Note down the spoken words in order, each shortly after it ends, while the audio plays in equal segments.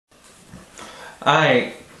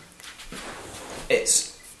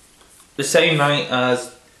It's the same night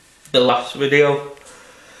as the last video,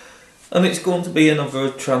 and it's going to be another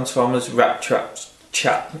Transformers rattrap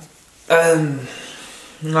chat. Okay,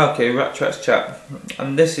 rattrap chat,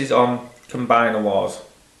 and this is on Combiner Wars.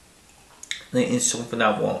 And it is something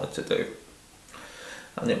I wanted to do,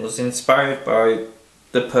 and it was inspired by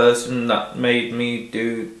the person that made me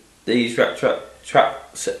do these rattrap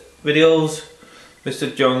videos,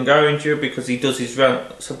 Mr. John Garringer, because he does his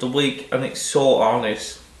rants of the week and it's so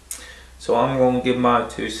honest. So I'm going to give my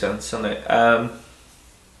 2 cents on it.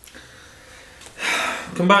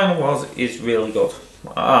 Combiner Wars is really good,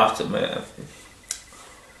 I have to admit.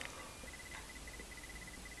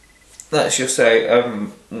 Let's just say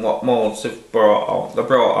what modes they've brought out. They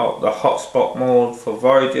brought out the hotspot mode for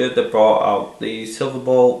Voyager, they brought out the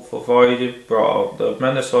Silverbolt for Voyager, brought out the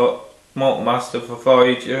Minnesota Motormaster for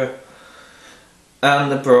Voyager,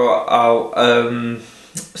 and they brought out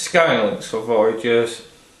Skylinks for Voyagers.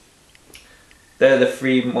 They're the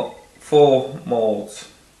 4 modes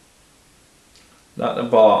that they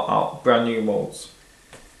brought out, brand new modes.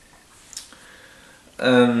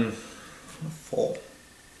 4.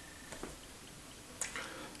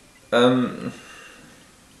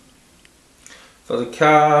 For the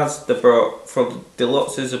cars, for the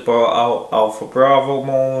deluxes, they brought out Alpha Bravo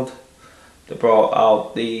mode. They brought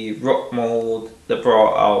out the Rock mode. They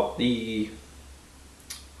brought out the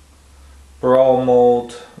Brawl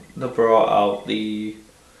mode. They brought out the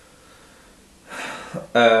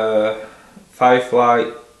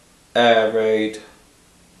Fireflight, Air Raid,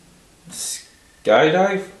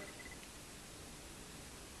 Skydive,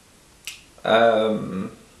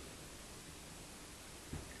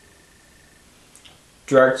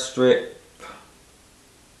 Drag Strip,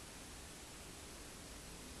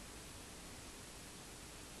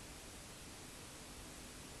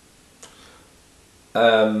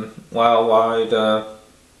 Wild Rider,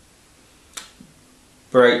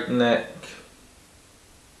 Breakneck,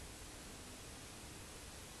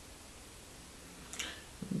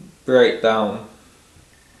 Breakdown,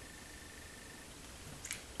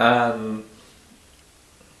 and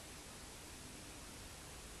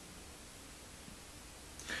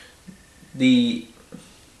the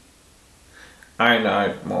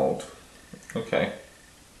Ironide mode. Okay,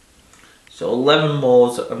 so 11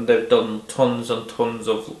 modes, and they've done tons and tons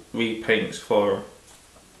of repaints for them.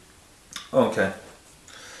 Okay.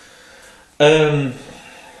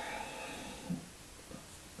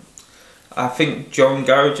 I think John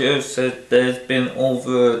Garringer said there's been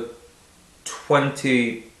over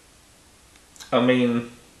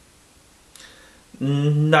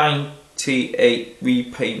 98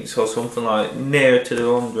 repaints or something like, near to the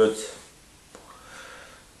 100.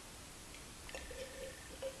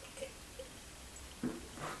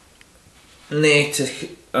 Near to,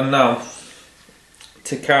 and now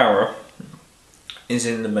Takara is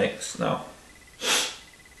in the mix now.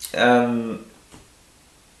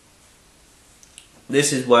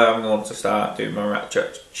 This is where I'm going to start doing my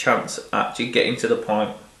ratchet chance, actually getting to the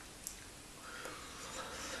point.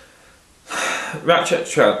 Ratchet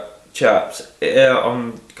chaps here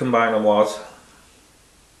on Combiner Wars.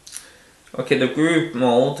 Okay, the Groove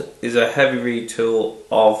mode is a heavy retool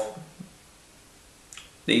of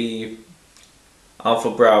the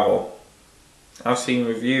Alpha Bravo. I've seen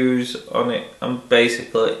reviews on it, and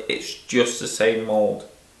basically it's just the same mold.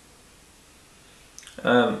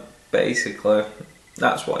 Basically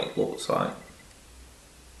that's what it looks like.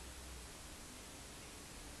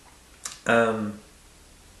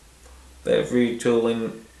 Bit of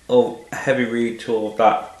retooling, heavy retool of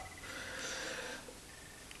that.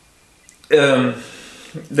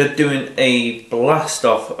 They're doing a blast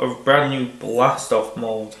off, a brand new blast off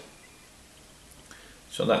mold.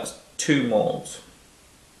 So that's 2 molds.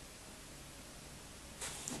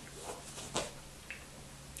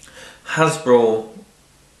 Hasbro,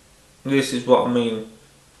 this is what I mean.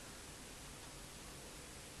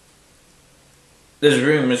 There's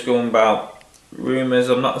rumours going about. Rumours,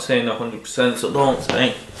 I'm not saying 100%, so don't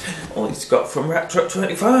say, oh, it's got from rattrap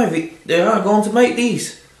 25, they are going to make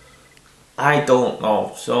these. I don't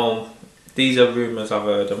know, so these are rumours I've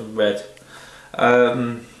heard and read.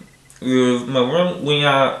 We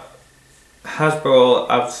are, Hasbro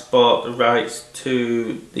have bought the rights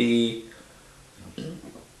to the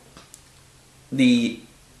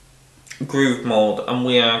Groove mode, and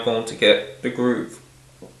we are going to get the Groove.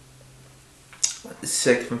 The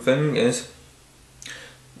second thing is,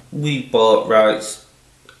 we bought rights,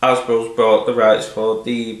 Hasbro's bought the rights for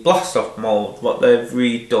the Blast Off mode, what they've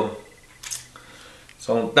redone.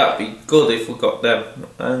 So that'd be good if we got them.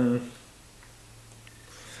 And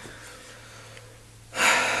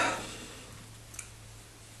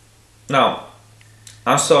Now,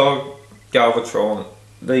 I saw Galvatron.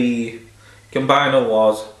 The combiner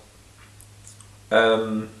was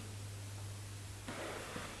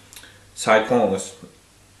Cyclonus.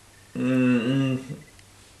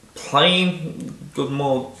 Plain good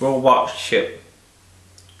mode robot ship,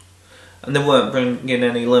 and they weren't bringing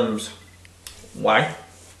any limbs. Why?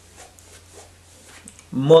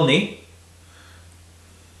 Money.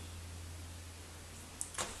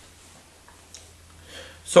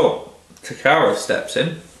 So Takara steps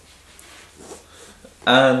in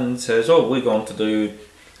and says, "Oh, we're going to do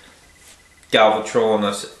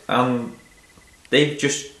Galvatronus," and they've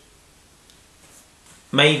just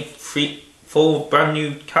made 4 brand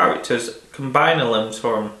new characters, combiner limbs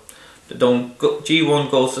for him. They don't G1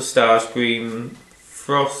 goes to Starscream,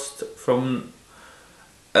 Frost from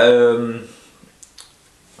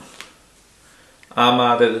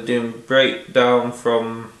Armada. They're doing Breakdown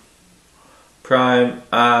from Prime,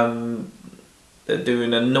 and they're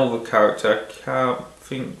doing another character. I can't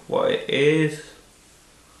think what it is.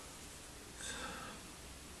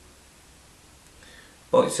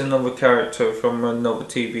 But it's another character from another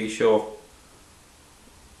TV show.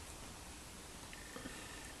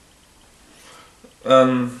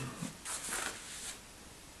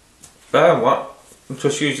 But what? I'm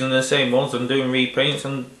just using the same ones and doing repaints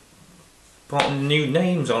and putting new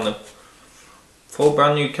names on them. 4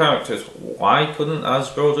 brand new characters. Why couldn't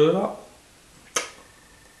Hasbro do that?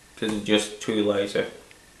 Because it's just too lazy.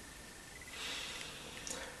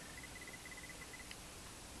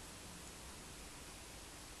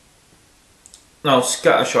 Now,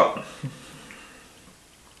 Scattershot.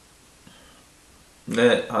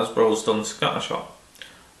 Hasbro's done Scattershot.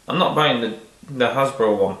 I'm not buying the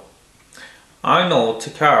Hasbro one. I know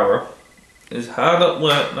Takara is hard at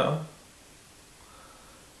work now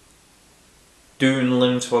doing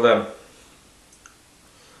limbs for them.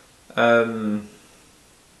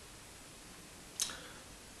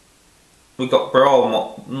 We got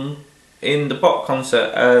Brawl in the bot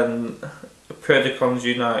concert and Predacons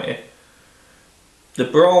United. The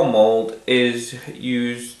Brawl mold is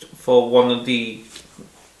used for one of the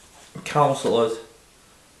counsellors,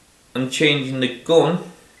 and changing the gun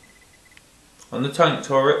on the tank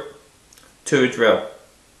turret to a drill.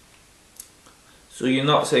 So you're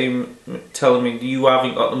not telling me you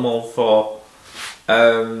haven't got the mold for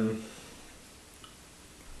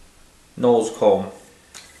nose comb.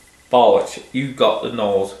 Bollocks, you got the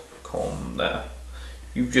nose comb there.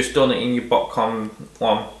 You've just done it in your botcon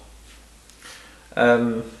one.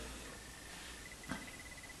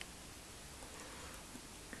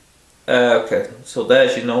 Okay, so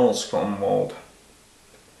there's your nose comb mold.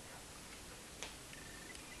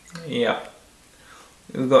 Yeah,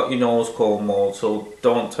 you've got your nose comb mold, so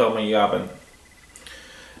don't tell me you haven't.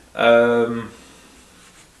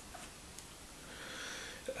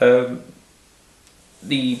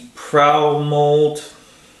 The Prowl mold,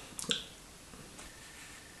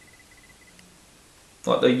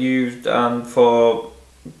 what they used, and for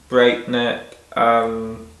Breakneck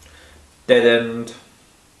and Dead End,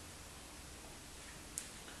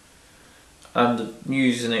 and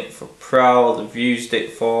using it for Prowl. They've used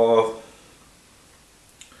it for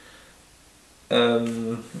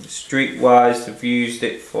Streetwise. They've used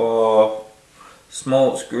it for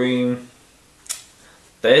Smokescreen.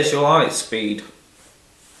 There's your light speed.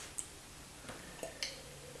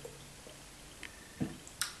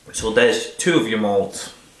 So there's 2 of your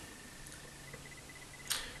molds.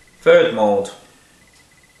 Third mold,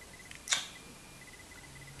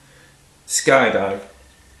 Skydive.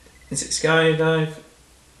 Is it Skydive?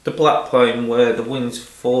 The black plane where the wings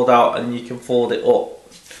fold out and you can fold it up.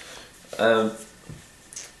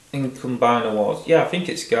 In Combiner Wars. Yeah, I think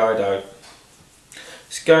it's Skydive.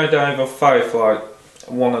 Skydive or Firefly,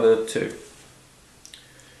 one of the 2.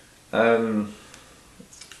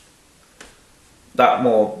 That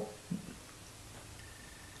mold,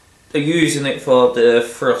 they're using it for the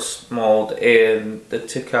Thrust mold in the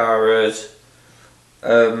Takara's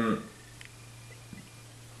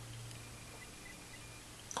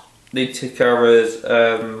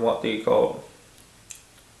what do you call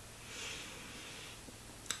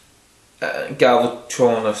it?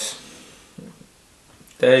 Galvatronus.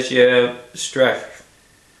 There's your stretch.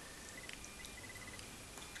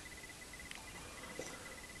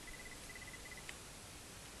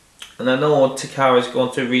 And I know Takara's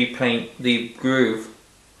going to repaint the groove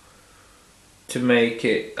to make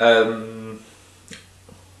it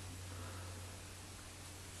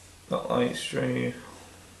not light stream,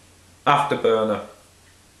 afterburner.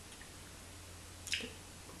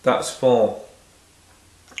 That's 4.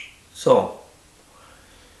 So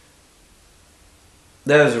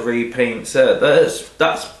There's a repaint, sir.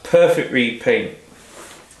 That's perfect repaint.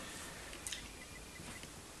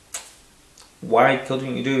 Why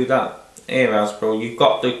couldn't you do that? Here, Hasbro, you've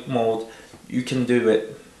got the mould. You can do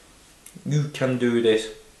it. You can do this.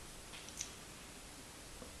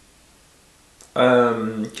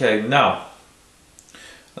 Okay, now,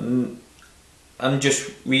 and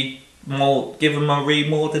just give them a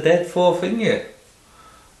remolded head for thingy.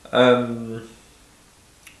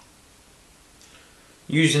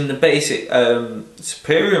 Using the basic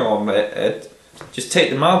superior method, just take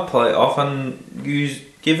the mouth plate off and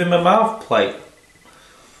give him a mouth plate.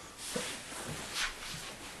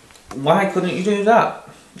 Why couldn't you do that?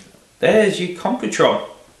 There's your Computron.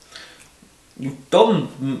 You've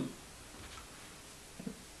done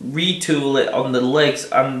retool it on the legs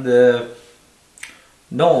and the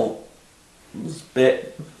nose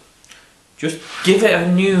bit. Just give it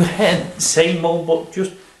a new head, same old, but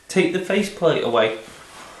just take the faceplate away.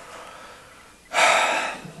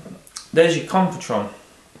 There's your Computron.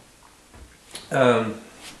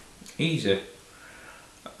 Easy.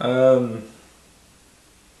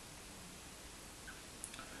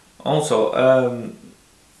 Also,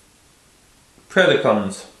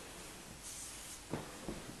 Predacons.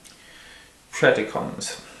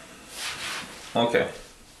 Okay.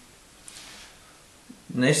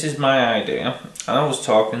 This is my idea, and I was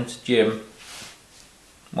talking to Jim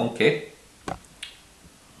Monkey.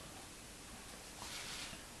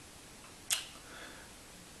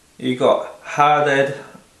 You got Hardhead,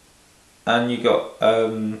 and you got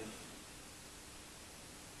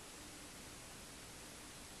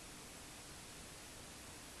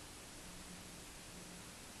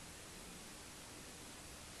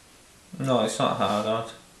no, it's not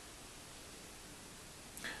Hardhead.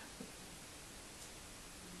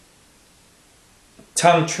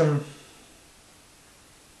 Tantrum,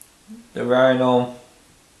 the Rhino,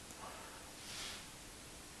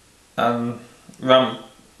 and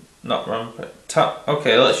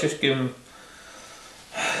okay, let's just give him.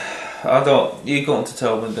 You're going to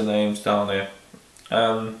tell me the names down here.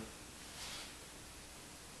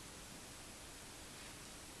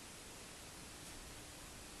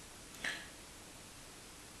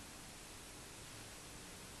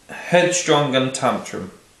 Headstrong and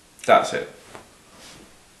Tantrum. That's it.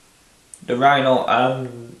 The Rhino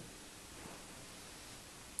and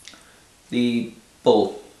the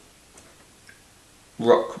Bull.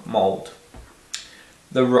 Rock mould.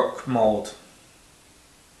 The rock mould.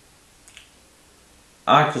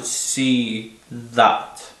 I could see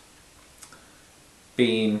that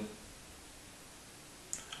being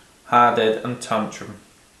Hardhead and Tantrum.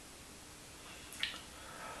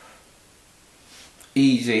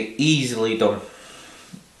 Easily done.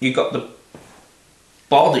 You got the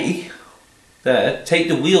body there, take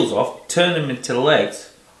the wheels off, turn them into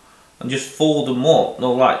legs and just fold them up,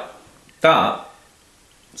 no, like that,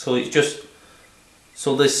 so it's just,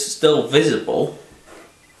 so they're still visible.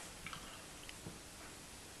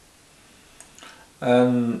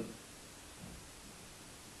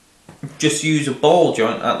 Just use a ball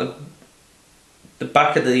joint at the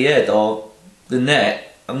back of the head or the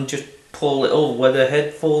neck and just pull it over where the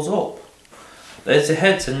head falls up. There's the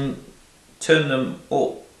heads, and turn them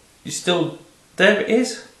up. There it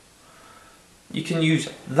is. You can use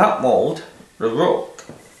that mould, the rock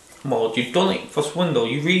mould. You've done it for Swindle.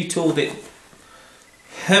 You retooled it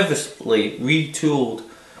heavily. Retooled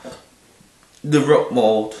the rock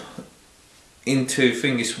mould into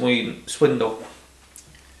Swindle.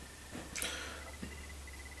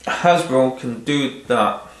 Hasbro can do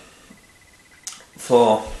that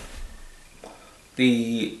for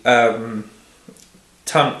the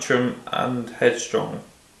Tantrum and Headstrong.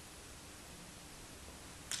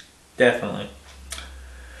 Definitely.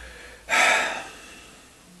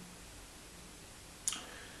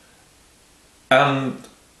 And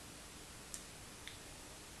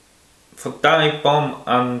for Dive Bomb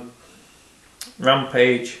and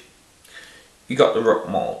Rampage, you got the rock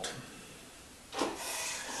mould.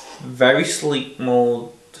 Very sleek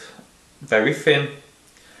mould, very thin.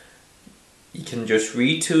 You can just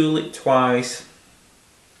retool it twice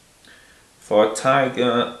for a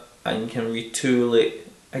tiger, and you can retool it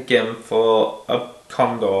again for a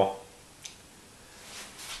condor.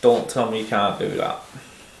 Don't tell me you can't do that,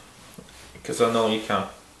 because I know you can.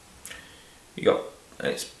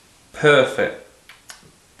 It's perfectly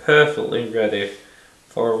ready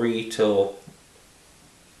for a retool.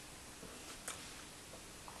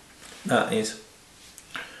 That is.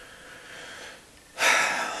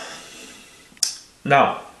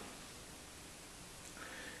 Now,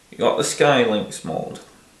 you got the Skylinks mould.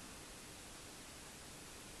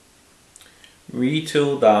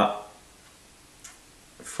 retool that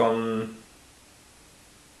from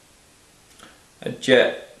a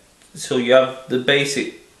jet. So you have the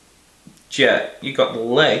basic jet, you got the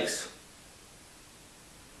legs,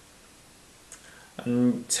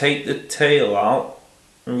 and take the tail out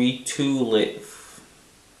and retool it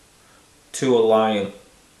to a lion,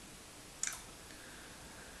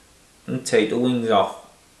 and take the wings off,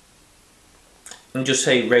 and just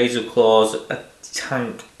say razor claws, a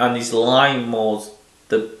tank, and his lion mode,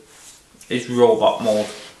 his robot mode.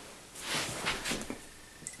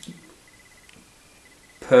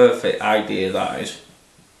 Perfect idea that is.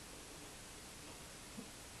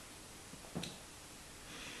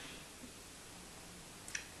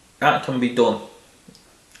 That can be done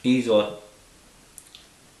easily.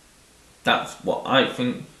 That's what I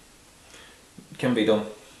think can be done.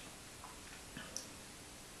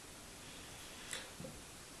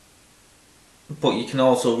 But you can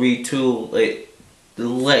also retool it, the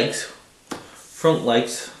legs, front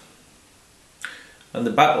legs and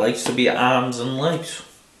the back legs to be arms and legs.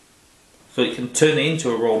 So it can turn it into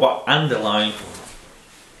a robot and a lion.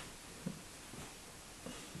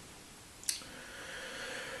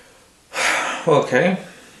 Okay,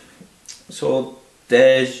 so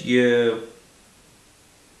there's your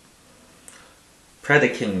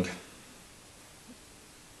Predaking.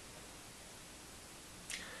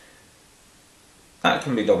 That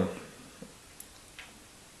can be done.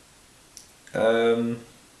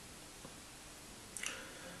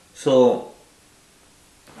 So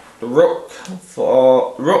the rook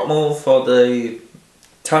move for the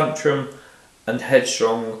tantrum and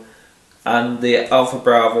headstrong, and the alpha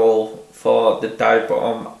bravo for the dive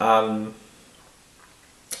bottom and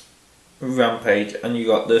rampage, and you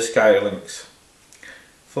got the skylinks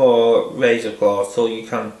for razor claw. So you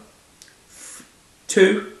can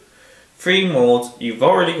 2, 3 modes you've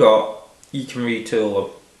already got, you can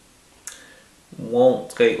retool them.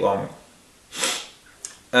 Won't take long.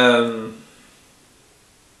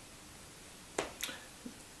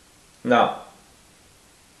 Now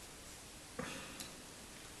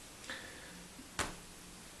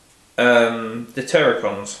the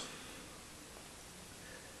Terracons,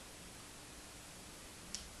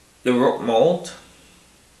 the rook mold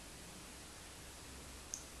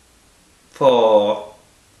for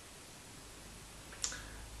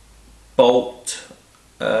bolt,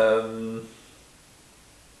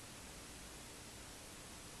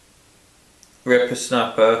 ripper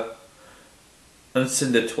snapper and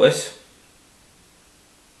cinder twist.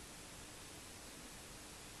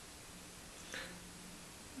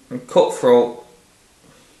 And cutthroat,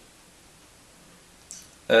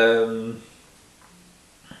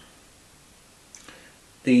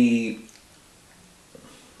 the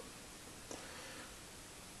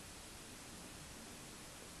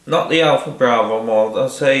not the alpha bravo mode, I'll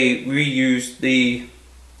say reuse the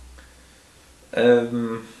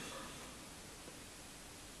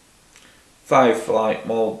fireflight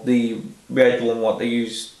mode, the red one what they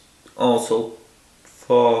use also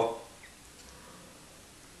for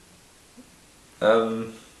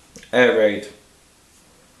air raid.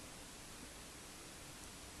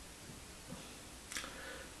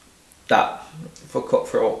 That for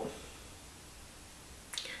cutthroat.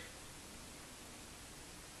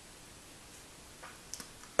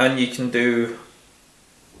 And you can do,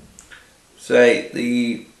 say,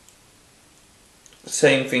 the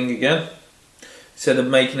same thing again. Instead of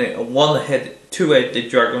making it a two-headed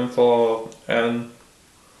dragon for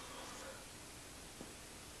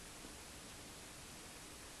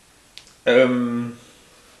oh,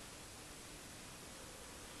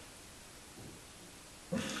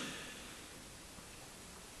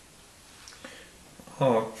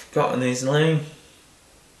 I've forgotten his name.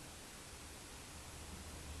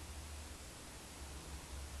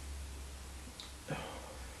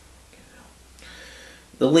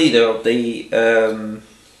 The leader of the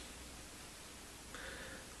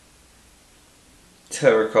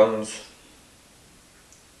Terracons,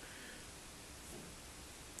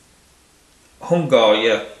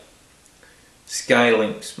 Hungaria,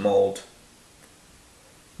 Skylinks mold.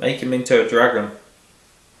 Make him into a dragon.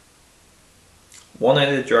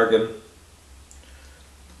 One-headed dragon.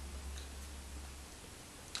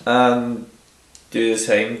 And do the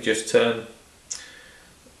same, just turn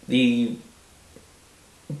the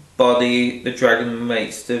body, the dragon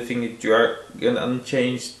makes the thingy dragon, and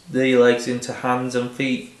change the legs into hands and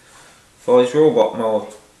feet for his robot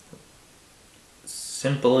mode.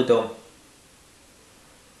 Simply done.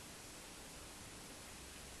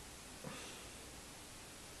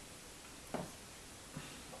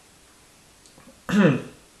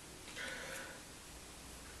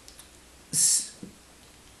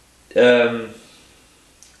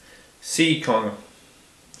 Seacon.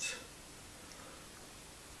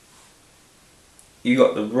 You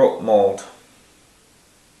got the rock mold,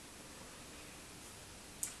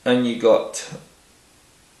 and you got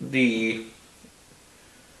the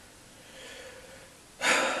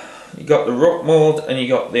rock mold, and you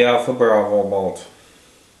got the Alpha Bravo mold.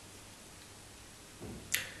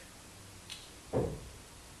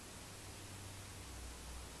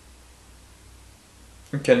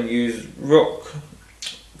 You can use rock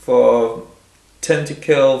for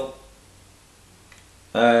tentacle,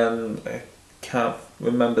 and I can't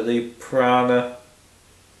remember the piranha.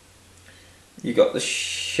 You got the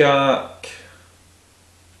shark,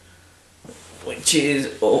 which is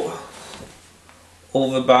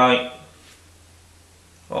overbite,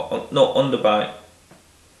 or not underbite,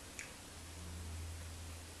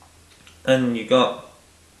 and you got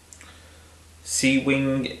sea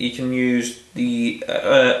wing. You can use the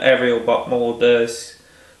aerial bot mold as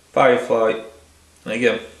Firefly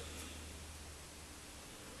again.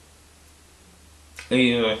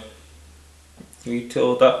 Anyway, we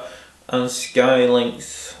told that, and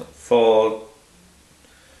Skylinks for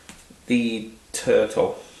the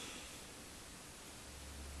turtle.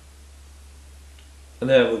 And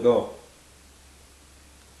there we go.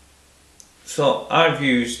 So I've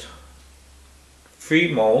used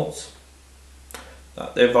 3 molds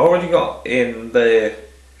that they've already got in the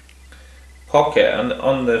pocket and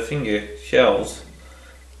on the finger shells,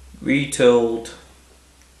 retooled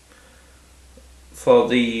for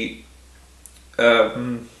the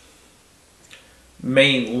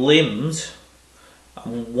main limbs,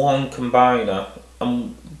 and 1 combiner,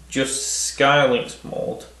 and just Skylinks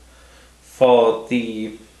mold for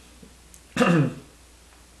the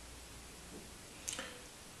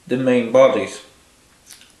the main bodies.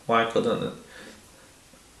 Why couldn't it?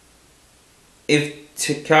 If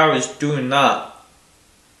Takara's doing that,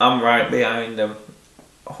 I'm right behind them,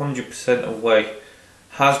 100% away.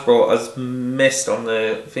 Hasbro has missed on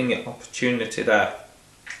the finger opportunity there.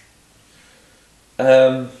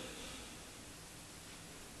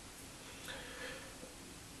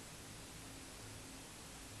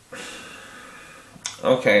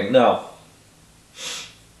 Okay, now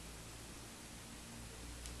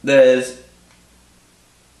there's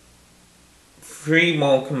 3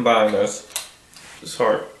 more combiners.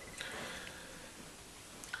 Sorry.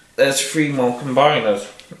 There's 3 more combiners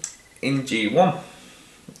in G1.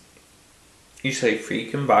 You say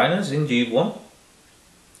 3 combiners in G1?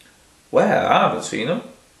 Where? I haven't seen them.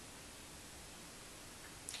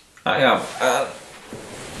 I have.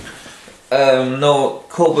 No,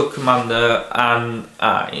 Cobra Commander and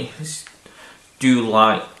I do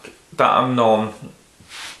like that. I'm known.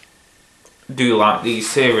 Do like these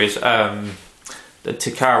series. The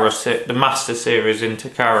Takara, the Master series in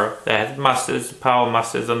Takara. The Head Masters, the Power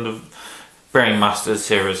Masters, and the Brain Masters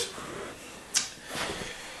series.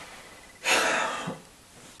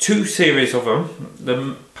 2 series of them,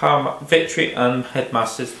 the Power Victory and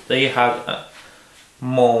Headmasters, they had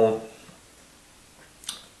more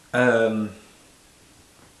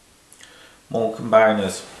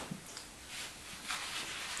combiners.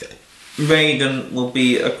 Raiden will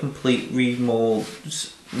be a complete remold,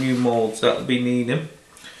 new molds that will be needing.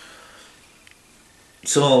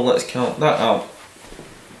 So let's count that out.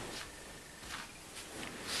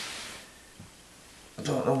 I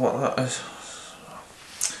don't know what that is.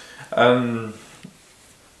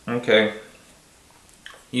 Okay,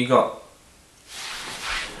 you got,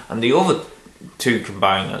 and the other 2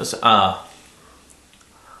 combiners are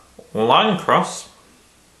Line Cross,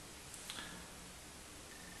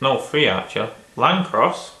 no 3 actually, Line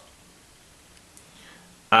Cross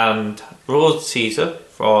and Road Caesar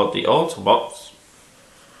for the Autobots,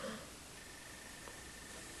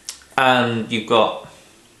 and you've got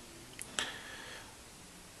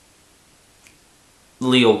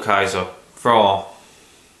Leo Kaiser for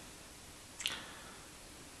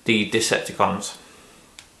the Decepticons.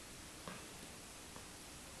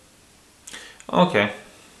 Okay.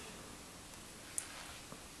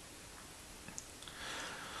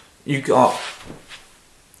 You got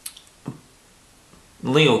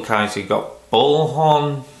Leo Kaiser, you got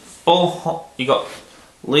Bullhorn, you got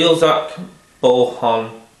Leozak,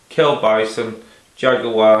 Bullhorn, Kill Bison,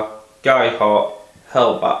 Jaguar, Guy-Hawk,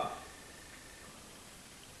 Hellbat.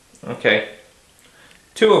 Okay,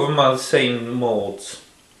 2 of them are the same molds.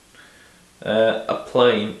 A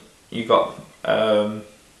plane, you got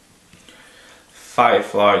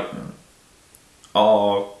Firefly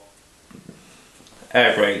or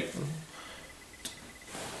Air Raid.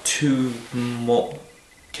 2 more,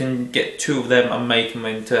 can get 2 of them and make them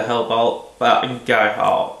into Hellbat and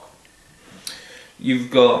Guy-Hawk. you've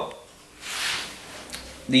got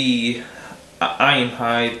the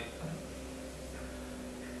ironhide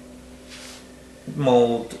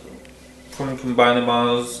mould from Combiner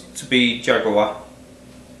Mars to be Jaguar.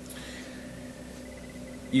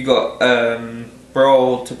 You got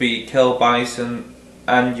Brawl to be Kill Bison,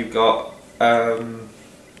 and you've got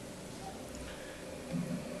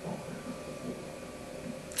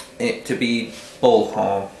it to be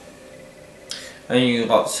Bullhorn, and you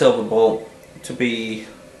got Silverbolt to be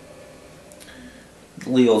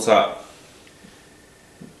Leozat.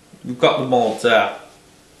 You've got the molds there.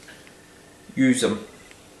 Use them.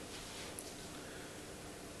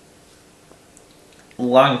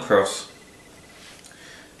 Landcross,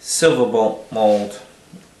 Silverbolt mold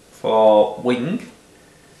for wing.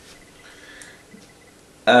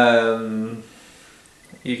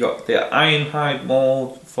 You got the Ironhide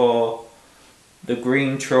mold for the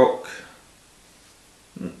green truck,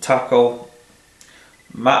 tackle,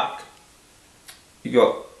 Mac. You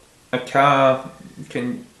got a car.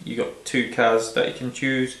 You got 2 cars that you can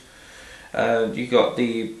choose. You got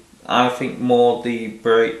the, I think more the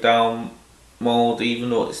breakdown mold,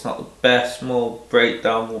 even though it's not the best mold.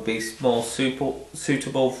 Breakdown will be more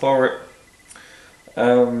suitable for it.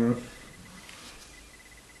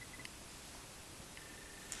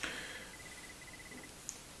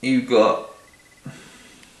 You got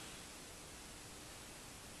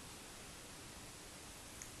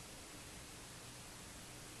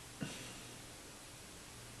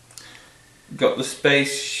the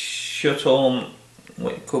space shuttle,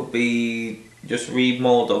 which could be just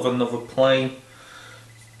remold of another plane.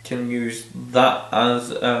 Can use that as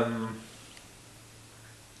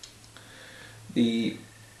the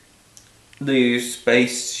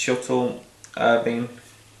space shuttle beam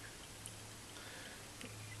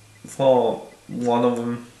for one of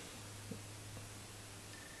them.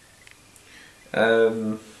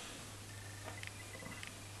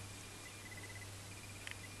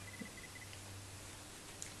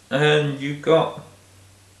 And you got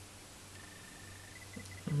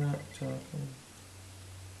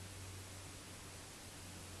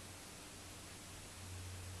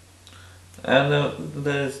and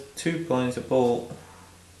there's 2 planes aboard,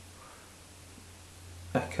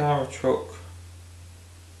 a car, a truck,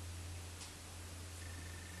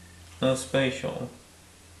 and a space shuttle.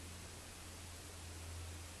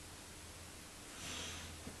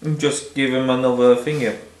 And just give him another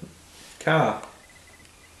finger car.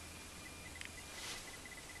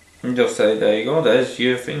 And just say, there you go, there's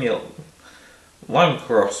your thing, your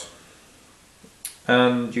Landcross.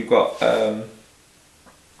 And you've got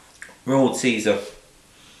Road Caesar.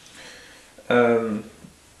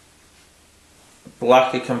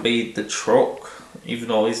 Black, it can be the truck, even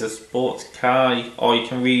though it's a sports car, or you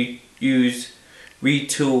can retool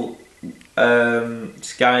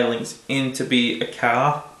Skylinks into be a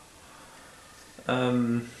car.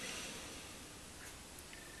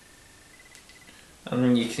 And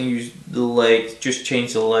then you can use the legs, just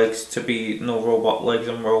change the legs to be no robot legs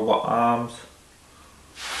and robot arms.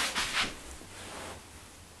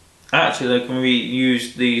 Actually, I can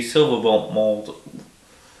reuse the Silverbolt mold.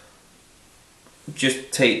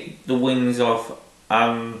 Just take the wings off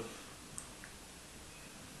and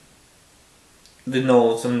the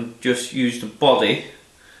nose, and just use the body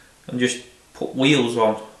and just put wheels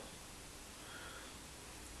on.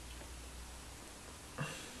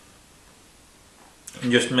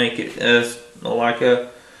 And just make it as like a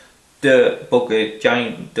dirt buggy,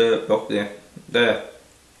 giant dirt buggy. There,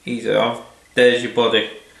 easy off. There's your body.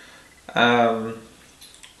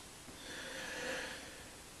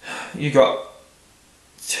 You got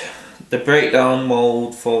the breakdown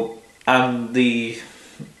mold for, and the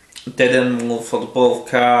dead end mold for the both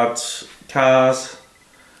cars,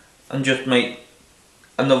 and just make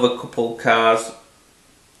another couple cars.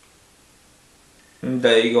 And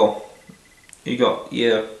there you go. You got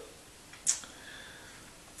your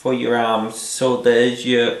for your arms. So there's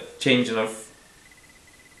your changing of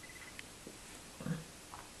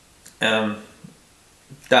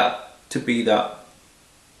that to be that.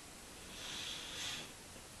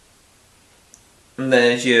 And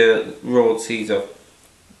there's your Road Caesar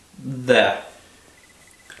there.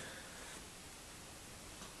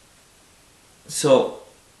 So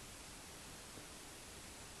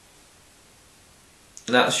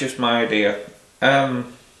that's just my idea.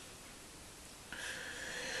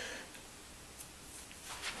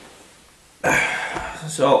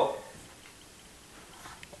 So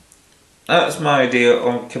that's my idea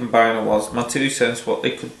on Combiner was my 2 cents what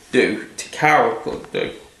they could do, Takara could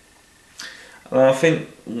do. And I think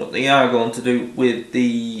what they are going to do with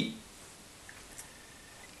the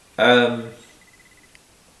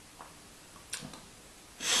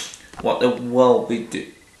what they will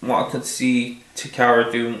be what I could see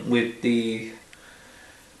Takara doing with the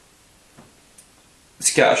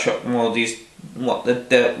scattershot mode is what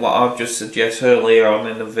I've just suggested earlier on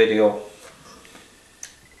in the video.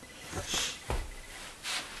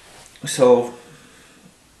 So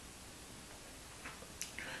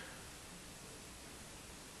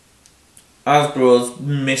Hasbro's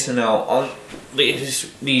missing out on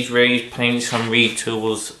these raised paints and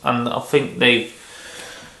retools, and I think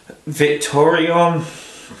Victorion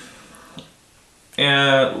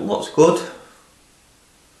looks good.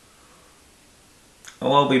 I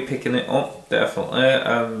will be picking it up,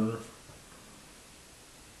 definitely.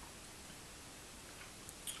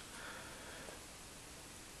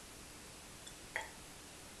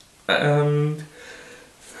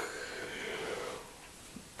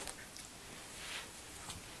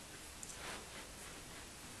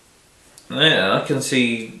 Yeah, I can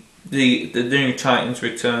see the new Titans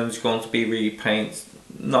Return is going to be repaints,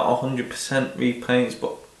 not 100% repaints,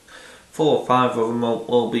 but 4 or 5 of them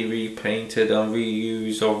will be repainted and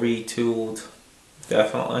reused or retooled,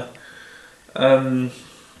 definitely.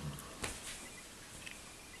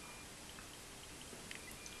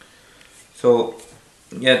 So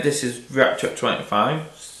yeah, this is rattrap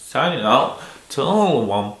 25 signing out. To all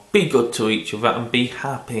one, be good to each other and be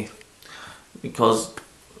happy, because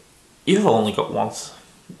you've only got once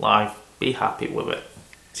life. Be happy with it.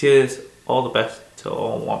 Cheers, all the best to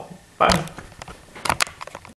all one. Bye.